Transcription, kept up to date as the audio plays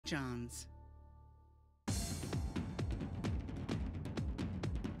Johns.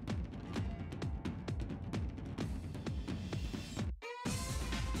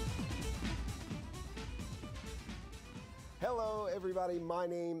 Hello everybody, my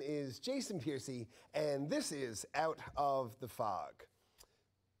name is Jason Piercey and this is Out of the Fog.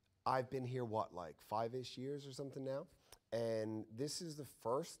 I've been here, like 5-ish years or something now, and this is the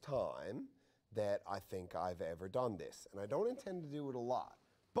first time that I think I've ever done this. And I don't intend to do it a lot,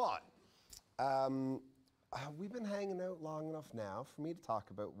 but we've been hanging out long enough now for me to talk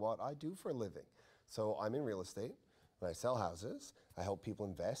about what I do for a living. So I'm in real estate, and I sell houses, I help people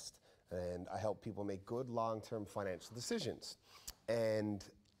invest, and I help people make good long-term financial decisions. And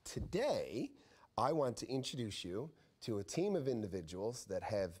today, I want to introduce you to a team of individuals that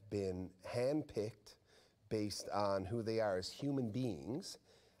have been handpicked based on who they are as human beings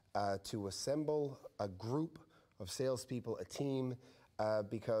to assemble a group of salespeople, a team,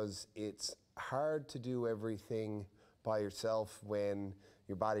 because it's hard to do everything by yourself when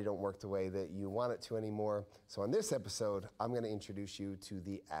your body don't work the way that you want it to anymore. So on this episode, I'm going to introduce you to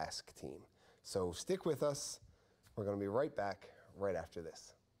the Ask team. So stick with us. We're going to be right back right after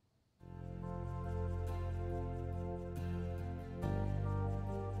this.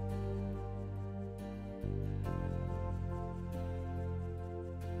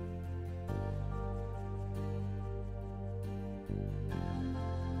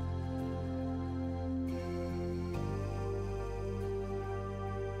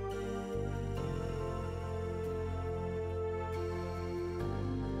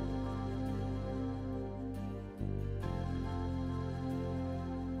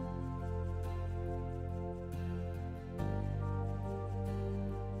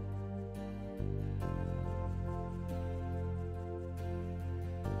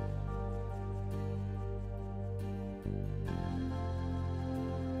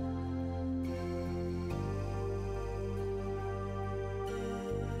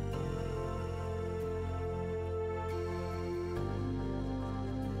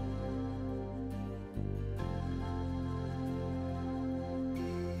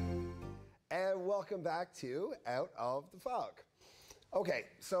 And welcome back to Out of the Fog. Okay,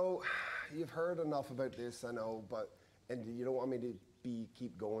 so you've heard enough about this, I know, and you don't want me to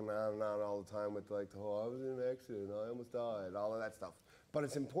keep going on and on all the time with like, oh, I was in an accident, I almost died, all of that stuff. But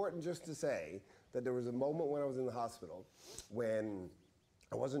it's important just to say that there was a moment when I was in the hospital when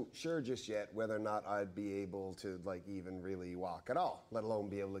I wasn't sure just yet whether or not I'd be able to like even really walk at all, let alone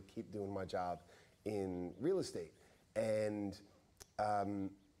be able to keep doing my job in real estate. And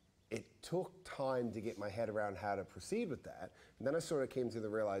it took time to get my head around how to proceed with that. And then I sort of came to the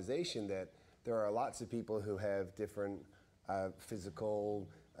realization that there are lots of people who have different physical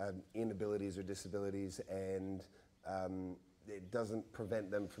inabilities or disabilities, and it doesn't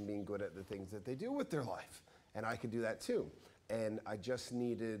prevent them from being good at the things that they do with their life. And I could do that too. And I just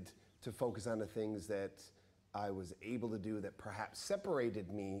needed to focus on the things that I was able to do that perhaps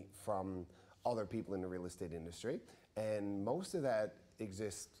separated me from other people in the real estate industry. And most of that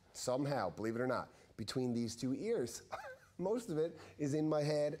exists somehow, believe it or not, between these two ears. Most of it is in my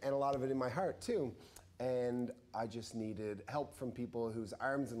head and a lot of it in my heart too. And I just needed help from people whose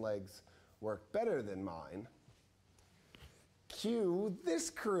arms and legs work better than mine. Cue this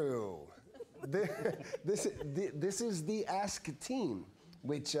crew. This is the Ask team,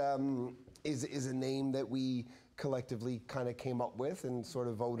 which is a name that we collectively kind of came up with and sort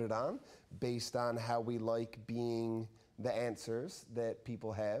of voted on based on how we like being the answers that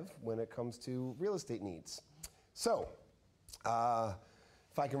people have when it comes to real estate needs. So,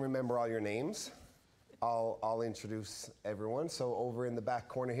 if I can remember all your names, I'll introduce everyone. So over in the back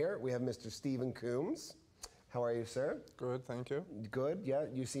corner here, we have Mr. Stephen Coombs. How are you, sir? Good, thank you. Good, yeah.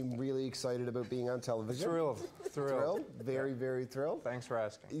 You seem really excited about being on television. Thrilled. Very, very thrilled. Thanks for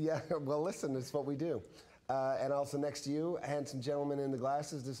asking. Yeah, well, listen, it's what we do. And also next to you, a handsome gentleman in the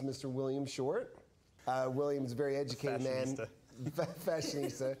glasses, this is Mr. William Short. William's a very educated man.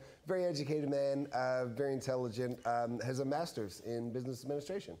 Fashionista. Very educated man, very intelligent, has a master's in business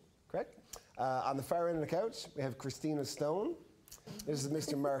administration, correct? On the far end of the couch, we have Kristina Stone. This is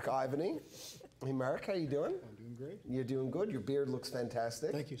Mr. Mark Ivany. Hey Mark, how you doing? I'm doing great. You're doing good. Your beard looks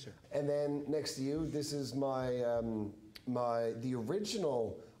fantastic. Thank you, sir. And then next to you, this is the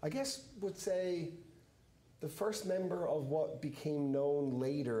original, I guess would say, the first member of what became known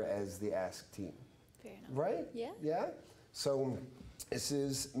later as the Ask team. Fair enough. Right? Yeah. Yeah? So this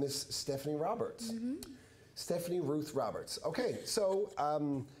is Miss Stephanie Roberts. Mm-hmm. Stephanie Ruth Roberts. Okay, so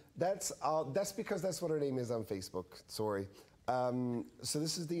that's because that's what her name is on Facebook. Sorry. So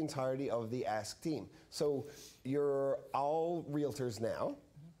this is the entirety of the Ask team. So you're all realtors now.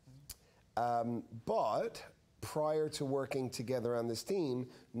 But prior to working together on this team,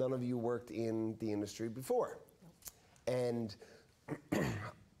 none of you worked in the industry before. And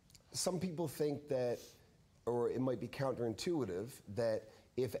some people think that, or it might be counterintuitive, that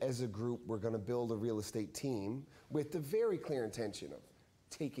if as a group we're going to build a real estate team with the very clear intention of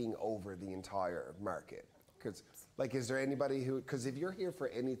taking over the entire market. Because, like, is there anybody who, because if you're here for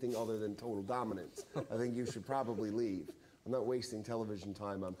anything other than total dominance, I think you should probably leave. I'm not wasting television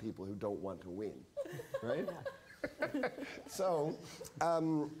time on people who don't want to win, right? So,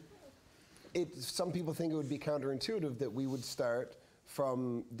 some people think it would be counterintuitive that we would start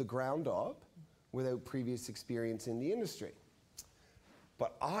from the ground up without previous experience in the industry.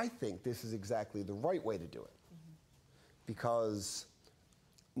 But I think this is exactly the right way to do it. Because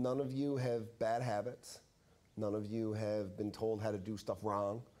none of you have bad habits. None of you have been told how to do stuff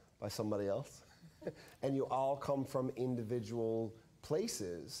wrong by somebody else. And you all come from individual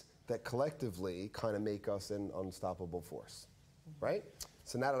places that collectively kind of make us an unstoppable force, right?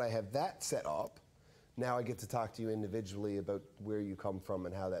 So now that I have that set up, now I get to talk to you individually about where you come from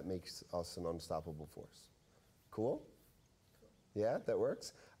and how that makes us an unstoppable force. Cool? Yeah, that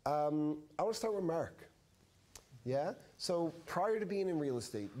works. I want to start with Mark. Yeah? So prior to being in real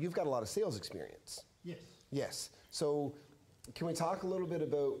estate, you've got a lot of sales experience. Yes. Yes. So can we talk a little bit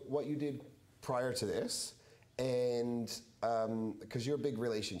about what you did prior to this? And because you're a big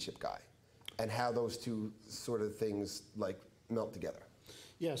relationship guy, and how those two sort of things like melt together.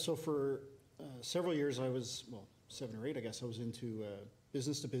 Yeah, so for several years I was, well, 7 or 8 I guess, I was into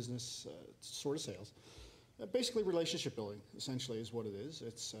business to business sort of sales. Basically relationship building, essentially, is what it is.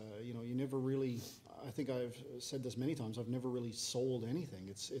 It's, you know, you never really, I think I've said this many times, I've never really sold anything.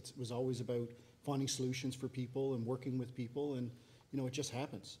 It was always about finding solutions for people and working with people, and, you know, it just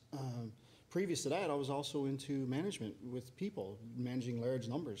happens. Previous to that, I was also into management with people, managing large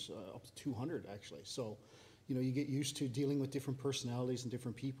numbers, up to 200 actually. So, you know, you get used to dealing with different personalities and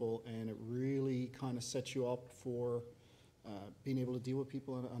different people, and it really kind of sets you up for being able to deal with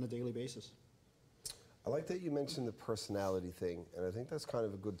people on a daily basis. I like that you mentioned the personality thing, and I think that's kind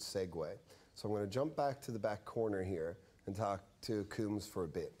of a good segue. So I'm going to jump back to the back corner here and talk to Coombs for a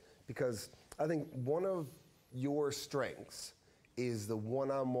bit, because I think one of your strengths is the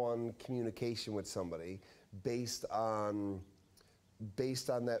one-on-one communication with somebody based on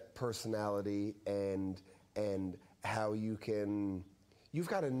that personality and how you've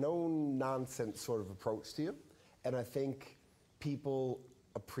got a no-nonsense sort of approach to you, and I think people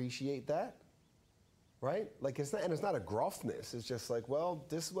appreciate that, right? Like it's not a gruffness. It's just like, well,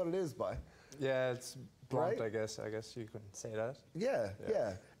 this is what it is, bye. Yeah, it's blunt, Right? I guess. I guess you could say that. Yeah.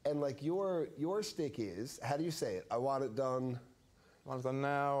 And like your stick is, how do you say it? I want it done. I want it done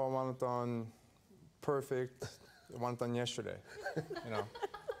now. I want it done perfect. I want it done yesterday. You know.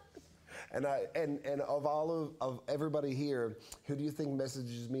 And of everybody here, who do you think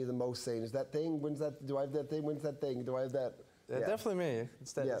messages me the most saying, is that thing? When's that? Do I have that thing? When's that thing? Do I have that? Yeah, definitely me.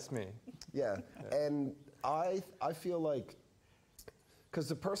 It's me. Yeah. And I feel like, because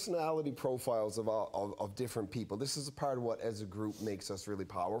the personality profiles of different people, this is a part of what as a group makes us really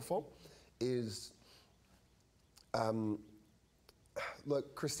powerful, is,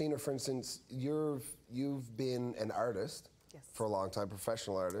 look, Kristina, for instance, you've been an artist for a long time,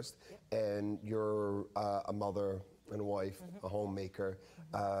 professional artist, and you're a mother and a wife, a homemaker,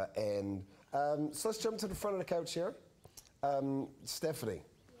 and so let's jump to the front of the couch here. Stephanie,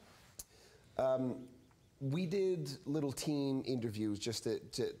 we did little team interviews just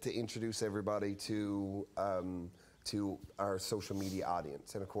to introduce everybody to our social media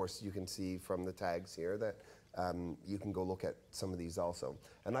audience, and of course you can see from the tags here that you can go look at some of these also.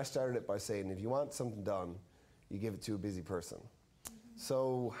 And I started it by saying, if you want something done, you give it to a busy person.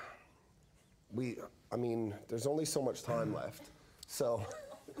 So I mean, there's only so much time left. So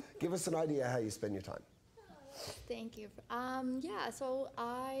give us an idea how you spend your time. Thank you. Yeah, so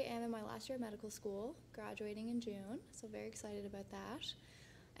I am in my last year of medical school, graduating in June, so very excited about that.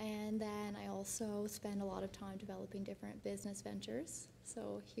 And then I also spend a lot of time developing different business ventures,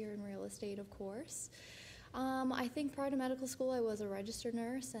 so here in real estate, of course. I think prior to medical school I was a registered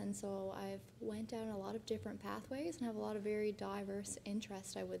nurse, and so I've went down a lot of different pathways and have a lot of very diverse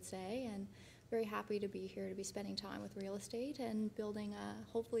interests, I would say, and very happy to be here to be spending time with real estate and building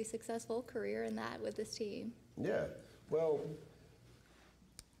a hopefully successful career in that with this team. Yeah, well,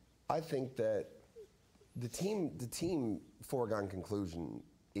 I think that the team foregone conclusion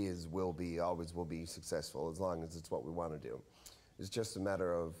always will be successful as long as it's what we want to do. It's just a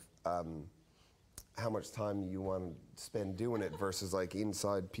matter of how much time you want to spend doing it versus like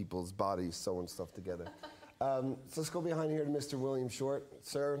inside people's bodies sewing stuff together. So let's go behind here to Mr. William Short.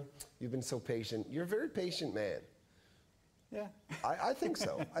 Sir, you've been so patient. You're a very patient man. Yeah. I think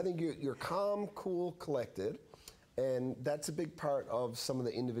so. I think you're calm, cool, collected, and that's a big part of some of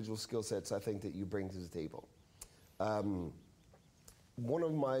the individual skill sets I think that you bring to the table. One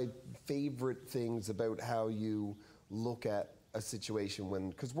of my favorite things about how you look at a situation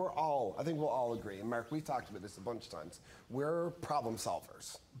because I think we'll all agree, and Mark, we've talked about this a bunch of times, we're problem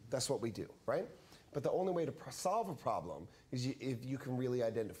solvers. That's what we do, right? But the only way to solve a problem is if you can really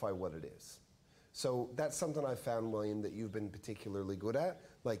identify what it is. So that's something I've found, William, that you've been particularly good at,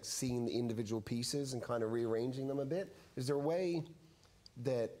 like seeing the individual pieces and kind of rearranging them a bit. Is there a way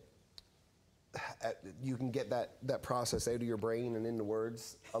that you can get that process out of your brain and into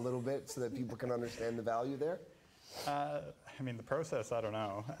words a little bit so that people can understand the value there? I mean, the process, I don't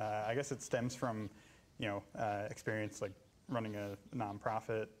know. I guess it stems from, experience like running a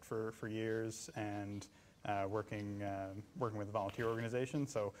nonprofit for years and working with a volunteer organization.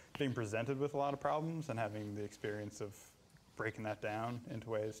 So being presented with a lot of problems and having the experience of breaking that down into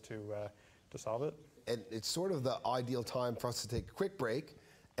ways to solve it. And it's sort of the ideal time for us to take a quick break,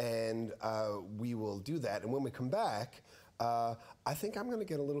 and we will do that. And when we come back, I think I'm going to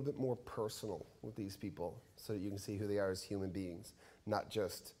get a little bit more personal with these people so that you can see who they are as human beings, not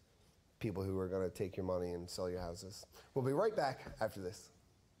just people who are going to take your money and sell your houses. We'll be right back after this.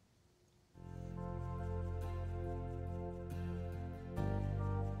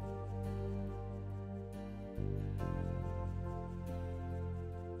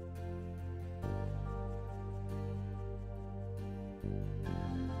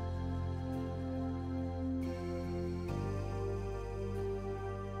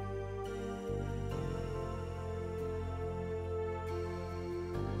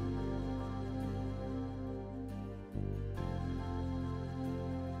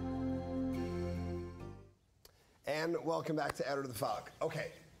 And welcome back to Out of the Fog.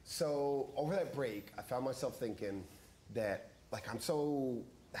 Okay, so over that break, I found myself thinking that, like, I'm so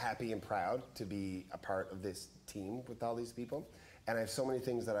happy and proud to be a part of this team with all these people. And I have so many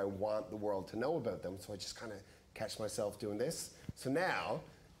things that I want the world to know about them, so I just kind of catch myself doing this. So now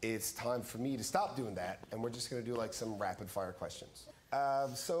it's time for me to stop doing that, and we're just going to do like some rapid fire questions.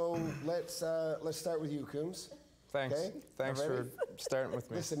 So let's start with you, Coombs. Thanks. Okay? Thanks for starting with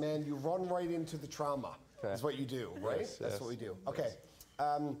me. Listen, man, you run right into the trauma. Okay. That's what you do, right? Yes, That's yes. what we do. Okay.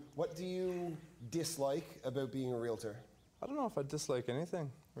 What do you dislike about being a realtor? I don't know if I dislike anything,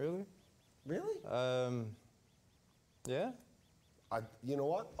 really. Really? Yeah. You know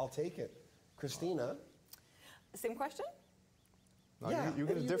what? I'll take it. Kristina? Same question? No, you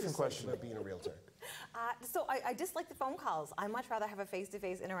get a different question. About being a realtor. So I dislike the phone calls. I much rather have a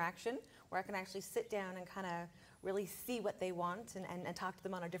face-to-face interaction where I can actually sit down and kind of really see what they want and talk to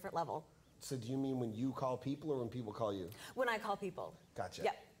them on a different level. So do you mean when you call people or when people call you? When I call people. Gotcha.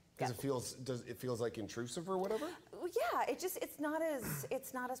 Yep. Because it feels like intrusive or whatever? Well, yeah, it's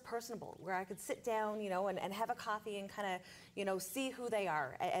not as personable where I could sit down, and have a coffee and kind of, see who they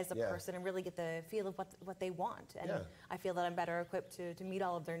are as a person and really get the feel of what they want. And I feel that I'm better equipped to meet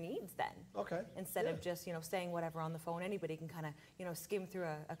all of their needs then. Okay. Instead of just, saying whatever on the phone. Anybody can kind of, skim through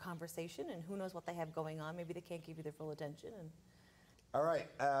a conversation, and who knows what they have going on. Maybe they can't give you their full attention. All right,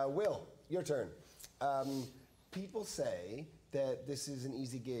 Will, your turn. People say that this is an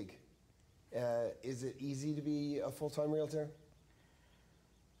easy gig. Is it easy to be a full-time realtor?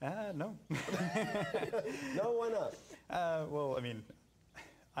 No. No, why not? Well, I mean,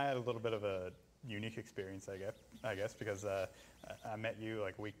 I had a little bit of a unique experience, I guess, because I met you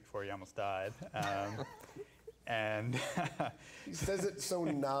like a week before you almost died. And he says it so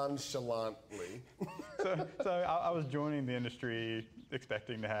nonchalantly. So I was joining the industry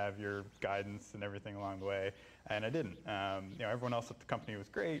expecting to have your guidance and everything along the way, and I didn't. Everyone else at the company was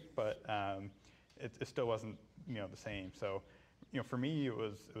great, but it still wasn't the same. So for me it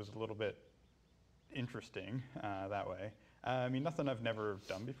was a little bit interesting that way. I mean, nothing I've never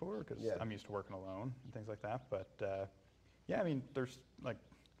done before because I'm used to working alone and things like that. But I mean, there's like.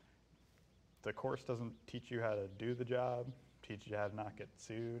 The course doesn't teach you how to do the job, teach you how to not get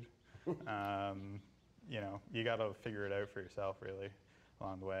sued. You got to figure it out for yourself really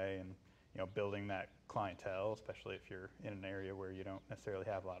along the way, and building that clientele, especially if you're in an area where you don't necessarily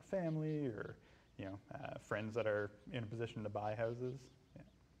have a lot of family or friends that are in a position to buy houses. Yeah.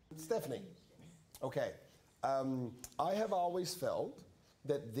 Stephanie, okay. I have always felt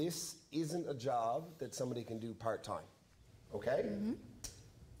that this isn't a job that somebody can do part-time, okay? Mm-hmm.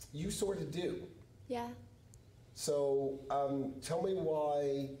 You sort of do. Yeah. So tell me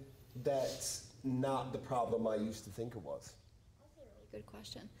why that's not the problem I used to think it was. That's a really good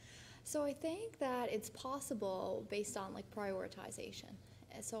question. So I think that it's possible based on like prioritization.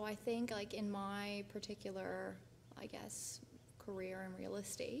 So I think like in my particular, I guess, career in real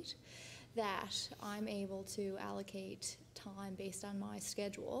estate, that I'm able to allocate time based on my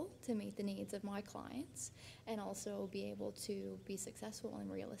schedule to meet the needs of my clients and also be able to be successful in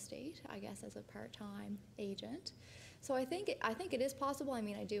real estate, I guess, as a part-time agent. So I think it is possible. I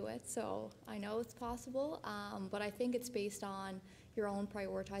mean, I do it, so I know it's possible, but I think it's based on your own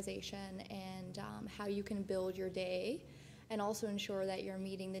prioritization and how you can build your day and also ensure that you're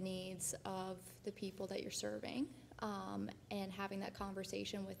meeting the needs of the people that you're serving. And having that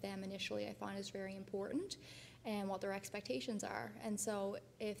conversation with them initially I find is very important, and what their expectations are. And so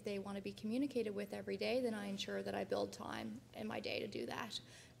if they want to be communicated with every day, then I ensure that I build time in my day to do that.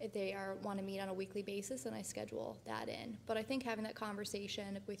 If they want to meet on a weekly basis, then I schedule that in. But I think having that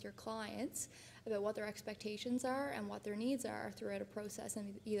conversation with your clients about what their expectations are and what their needs are throughout a process of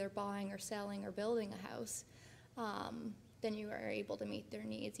either buying or selling or building a house, then you are able to meet their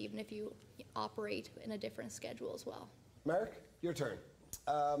needs even if you operate in a different schedule as well. Mark, your turn.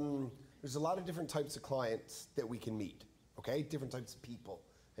 There's a lot of different types of clients that we can meet, okay? Different types of people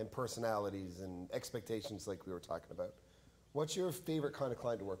and personalities and expectations like we were talking about. What's your favorite kind of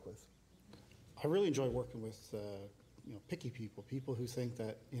client to work with? I really enjoy working with picky people who think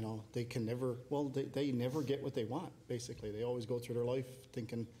that they can never, they never get what they want, basically. They always go through their life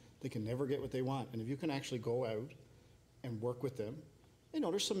thinking they can never get what they want. And if you can actually go out and work with them,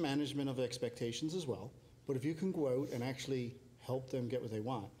 there's some management of expectations as well, but if you can go out and actually help them get what they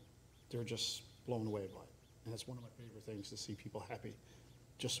want, they're just blown away by it. And it's one of my favorite things, to see people happy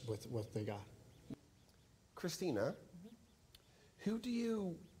just with what they got. Kristina, who do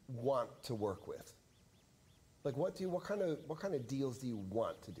you want to work with? Like, what kind of deals do you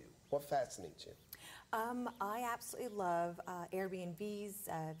want to do? What fascinates you? I absolutely love Airbnbs,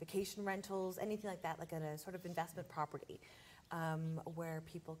 vacation rentals, anything like that, like a sort of investment property where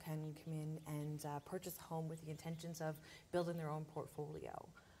people can come in and purchase a home with the intentions of building their own portfolio.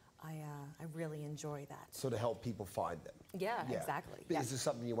 I really enjoy that. So to help people find them. Yeah, exactly. Is this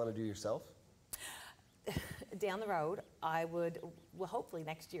something you want to do yourself? Down the road, I would, well, hopefully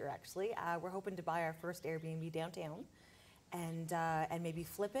next year actually, we're hoping to buy our first Airbnb downtown and maybe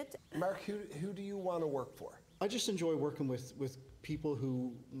flip it. Mark, who do you want to work for? I just enjoy working with people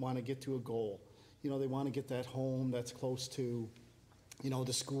who want to get to a goal. They want to get that home that's close to,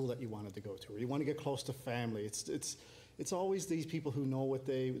 the school that you wanted to go to, or you want to get close to family. It's always these people who know what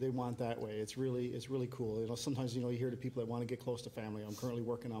they want that way. It's really cool. Sometimes you hear the people that want to get close to family. I'm currently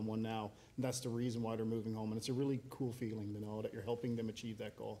working on one now, and that's the reason why they're moving home. And it's a really cool feeling to know that you're helping them achieve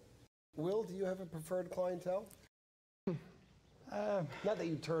that goal. Will, do you have a preferred clientele? Not that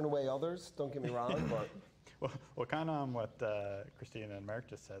you turn away others, don't get me wrong, but... Well, kind of on what Kristina and Mark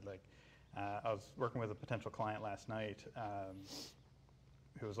just said, like, I was working with a potential client last night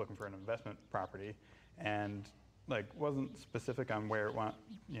who was looking for an investment property, and like wasn't specific on where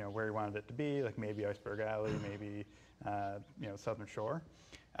where he wanted it to be, like maybe Iceberg Alley, maybe Southern Shore.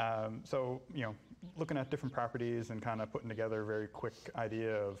 So looking at different properties and kind of putting together a very quick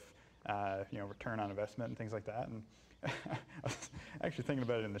idea of return on investment and things like that. And I was actually thinking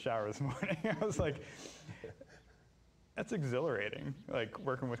about it in the shower this morning. I was like, that's exhilarating, like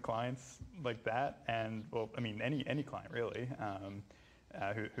working with clients like that. And well, I mean, any client really,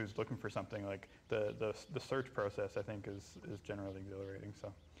 who's looking for something. Like the search process, I think is generally exhilarating.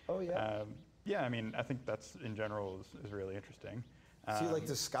 So. Oh yeah. Yeah, I mean, I think that's in general is really interesting. So you like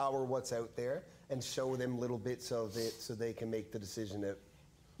to scour what's out there and show them little bits of it so they can make the decision that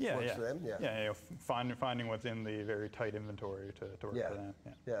works for them? Yeah, finding what's in the very tight inventory to work for them.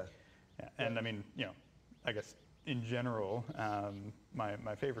 Yeah. And I mean, I guess in general,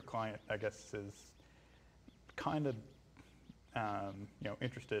 my favorite client, I guess, is kind of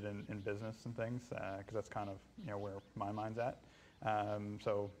interested in business and things, because that's kind of where my mind's at.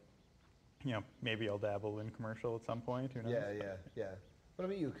 So maybe I'll dabble in commercial at some point. Who knows? Yeah. What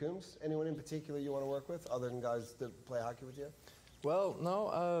about you, Coombs? Anyone in particular you want to work with, other than guys that play hockey with you? Well,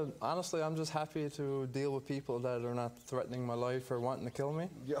 no. Honestly, I'm just happy to deal with people that are not threatening my life or wanting to kill me.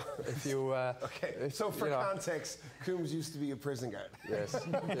 Yeah. If you. Okay. So for context, Coombs used to be a prison guard. Yes.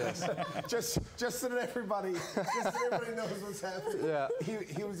 Yes. just so that everybody knows what's happening. Yeah.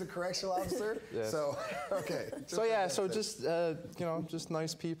 He was a correctional officer. Yes. So okay. Just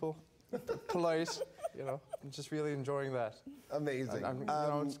nice people, polite. I'm just really enjoying that. Amazing.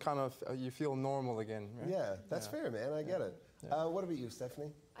 It's kind of you feel normal again. Right? Yeah, that's fair, man. I get it. Yeah. What about you,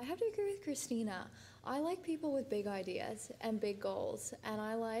 Stephanie? I have to agree with Kristina. I like people with big ideas and big goals, and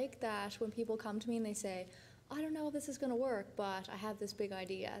I like that when people come to me and they say, I don't know if this is going to work, but I have this big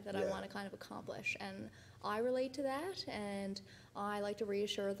idea that I want to kind of accomplish. And I relate to that, and I like to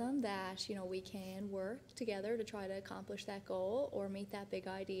reassure them that, you know, we can work together to try to accomplish that goal or meet that big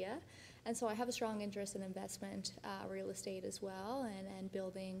idea. And so I have a strong interest in investment, real estate as well, and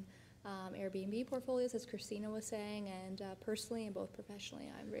building Airbnb portfolios, as Kristina was saying, and personally and both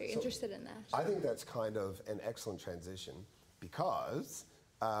professionally, I'm very interested in that. I think that's kind of an excellent transition, because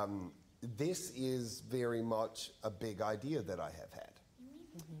this is very much a big idea that I have had,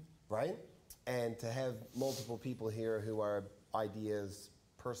 right? And to have multiple people here who are ideas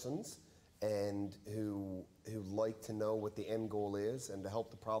persons and who like to know what the end goal is and to help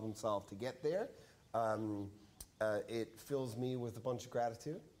the problem solve to get there, it fills me with a bunch of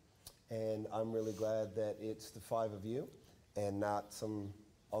gratitude. And I'm really glad that it's the 5 of you and not some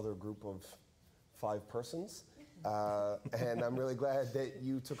other group of 5 persons. And I'm really glad that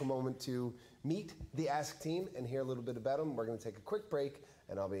you took a moment to meet the Ask team and hear a little bit about them. We're going to take a quick break,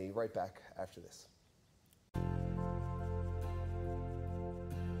 and I'll be right back after this.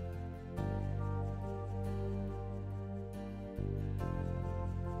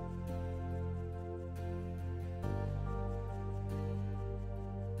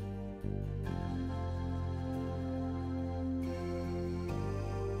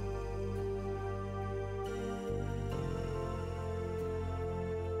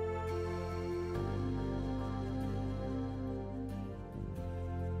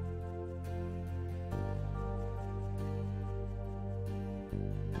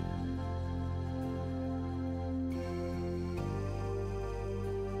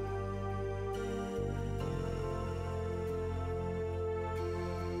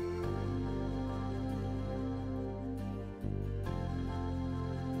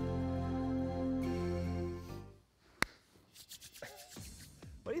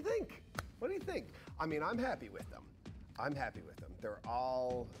 What do you think? What do you think? I mean, I'm happy with them. I'm happy with them. They're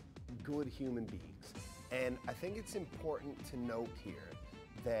all good human beings. And I think it's important to note here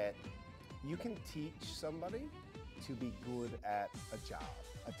that you can teach somebody to be good at a job,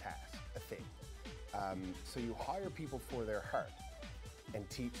 a task, a thing. So you hire people for their heart and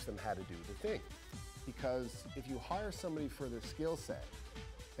teach them how to do the thing. Because if you hire somebody for their skill set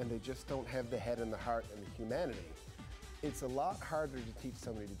and they just don't have the head and the heart and the humanity, it's a lot harder to teach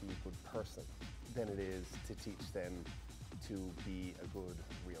somebody to be a good person than it is to teach them to be a good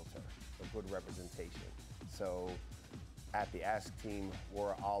realtor, a good representation. So at the Ask team,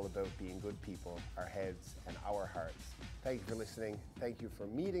 we're all about being good people, our heads and our hearts. Thank you for listening. Thank you for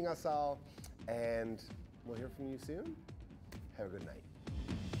meeting us all. And we'll hear from you soon. Have a good night.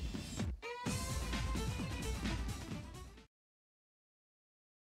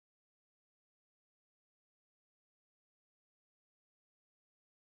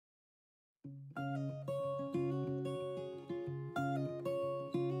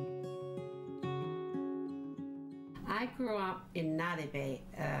 I grew up in Natty Bay,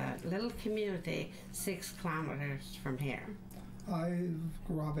 a little community 6 kilometers from here. I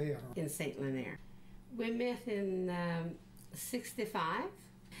grew up here. In St. Lenaire. We met in 65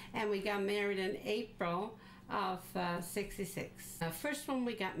 and we got married in April of 66. First when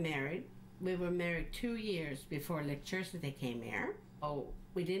we got married, we were married 2 years before electricity came here. Oh,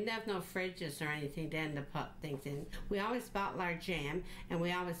 we didn't have no fridges or anything then to put things in. We always bottled our jam and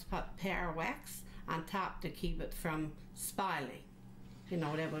we always put pear wax on top to keep it from spoiling. You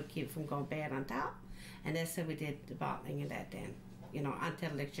know, that would keep it from going bad on top. And that's how we did the bottling of that then, you know,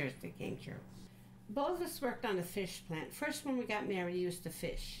 until electricity came through. Both of us worked on a fish plant. First when we got married, we used to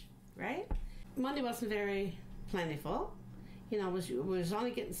fish, right? Money wasn't very plentiful. You know, we was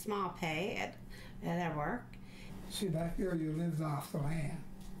only getting small pay at our work. See, back there you lived off the land.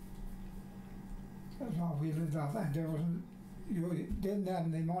 That's all we lived off, and there wasn't, you didn't have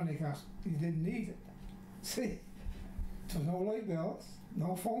any money because you didn't need it. See, there was no light bills,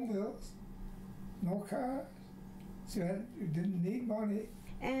 no phone bills, no cars. So you didn't need money.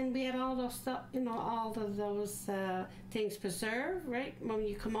 And we had all those stuff, you know, all of those things preserved, right? When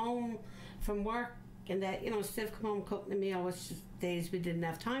you come home from work and that, you know, instead of come home cooking a meal, which days we didn't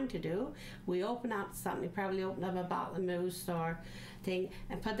have time to do, we open up something, probably open up a bottle of mousse or thing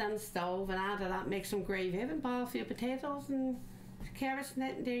and put it on the stove and out of that make some gravy and boil a few potatoes and carrots and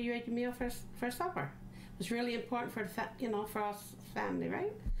that, and there you ate your meal for supper. It was really important for the you know, for us family,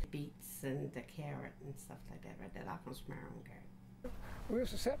 right? Beets and the carrot and stuff like that, right? That all comes from our own garden. We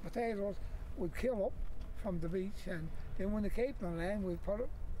used to set potatoes, we'd kill up from the beach, and then when the capelin land, we'd put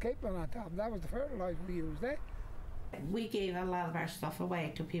capelin on top. That was the fertilizer we used there. We gave a lot of our stuff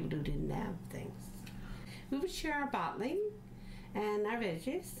away to people who didn't have things. We would share our bottling and our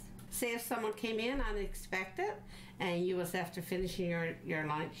veggies. Say if someone came in unexpected and you was after finishing your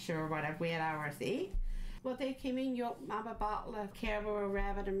lunch or whatever, we had hours to eat. Well, they came in, you open up a bottle of caribou or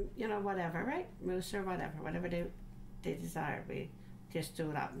rabbit, and you know, whatever, right? Moose or whatever they desire. We just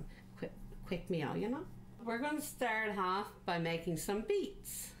do it up and quick meal, you know? We're going to start off by making some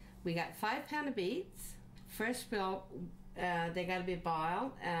beets. We got 5 pounds of beets. First, they got to be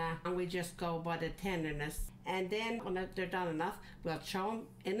boiled, and we just go by the tenderness. And then when they're done enough, we'll throw them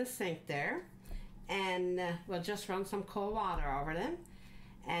in the sink there, and we'll just run some cold water over them.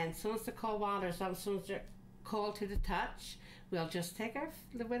 And as soon as the cold water is on, as soon as they're cold to the touch, we'll just take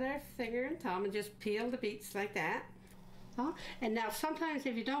with our finger and thumb and just peel the beets like that. And now sometimes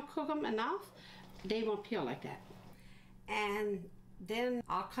if you don't cook them enough, they won't peel like that. And then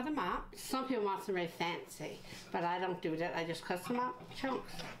I'll cut them up. Some people want them very fancy, but I don't do that. I just cut them up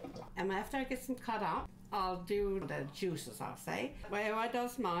chunks. And after I get them cut up, I'll do the juices, I'll say. The way I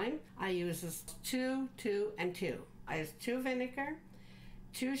does mine, I use 2, 2, and 2. I use 2 vinegar,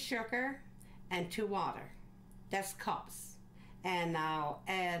 2 sugar, and 2 water. That's cups. And I'll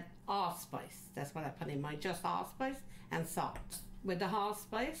add allspice. That's what I put in mine, just allspice and salt. With the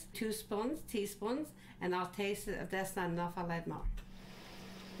allspice, 2 teaspoons, and I'll taste it. If that's not enough, I'll add more.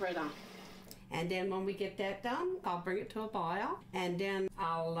 Right on. And then when we get that done, I'll bring it to a boil, and then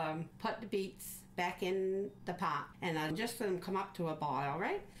I'll put the beets back in the pot, and I'll just let them come up to a boil,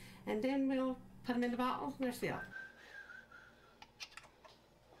 right? And then we'll put them in the bottle, and they're sealed.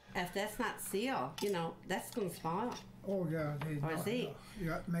 If that's not sealed, you know, that's going to spoil. Oh, yeah. You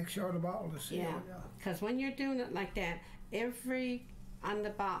got to make sure the bottle is sealed. Yeah, because when you're doing it like that, on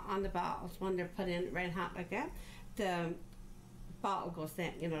the bottles, when they're put in red hot like that, the bottle goes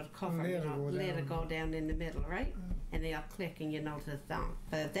down, you know, the cover, lid will go down in the middle, right? And they'll click and you know it's done.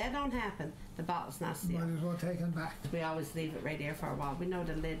 But if that don't happen, the bottle's not sealed. Might as well take them back. We always leave it right there for a while. We know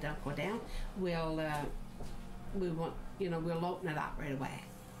the lid don't go down. We want, you know, we'll open it up right away.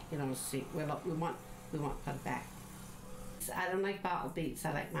 You know, see, we want to put it back. So I don't like bottle beets.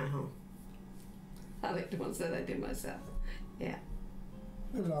 I like my home. I like the ones that I do myself. Yeah.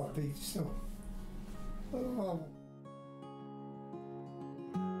 I love beets too. I love them.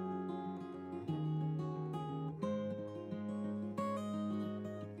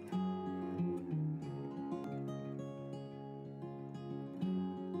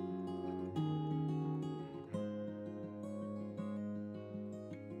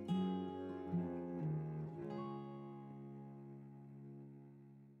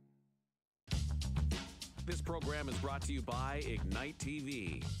 This program is brought to you by Ignite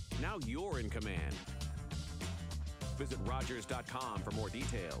TV. Now you're in command. Visit Rogers.com for more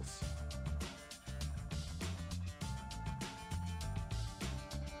details.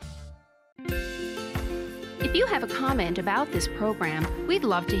 If you have a comment about this program, we'd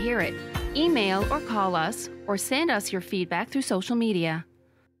love to hear it. Email or call us, or send us your feedback through social media.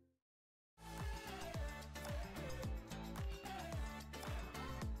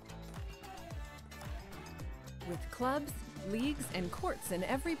 With clubs, leagues, and courts in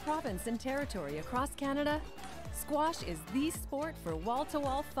every province and territory across Canada, squash is the sport for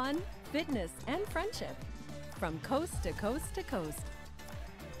wall-to-wall fun, fitness, and friendship. From coast to coast to coast.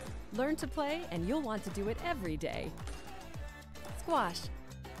 Learn to play, and you'll want to do it every day. Squash.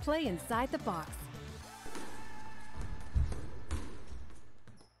 Play inside the box.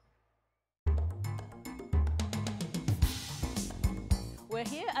 We're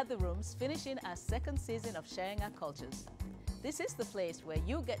here at the Rooms, finishing our 2nd season of Sharing Our Cultures. This is the place where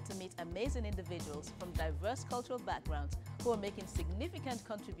you get to meet amazing individuals from diverse cultural backgrounds who are making significant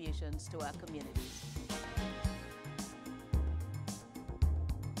contributions to our communities.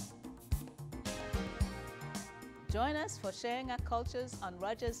 Join us for Sharing Our Cultures on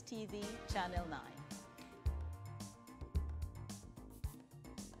Rogers TV, Channel 9.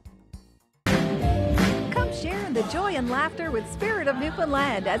 Share in the joy and laughter with Spirit of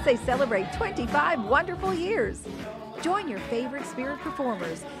Newfoundland as they celebrate 25 wonderful years. Join your favorite Spirit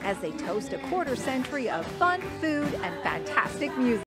performers as they toast a quarter century of fun, food, and fantastic music.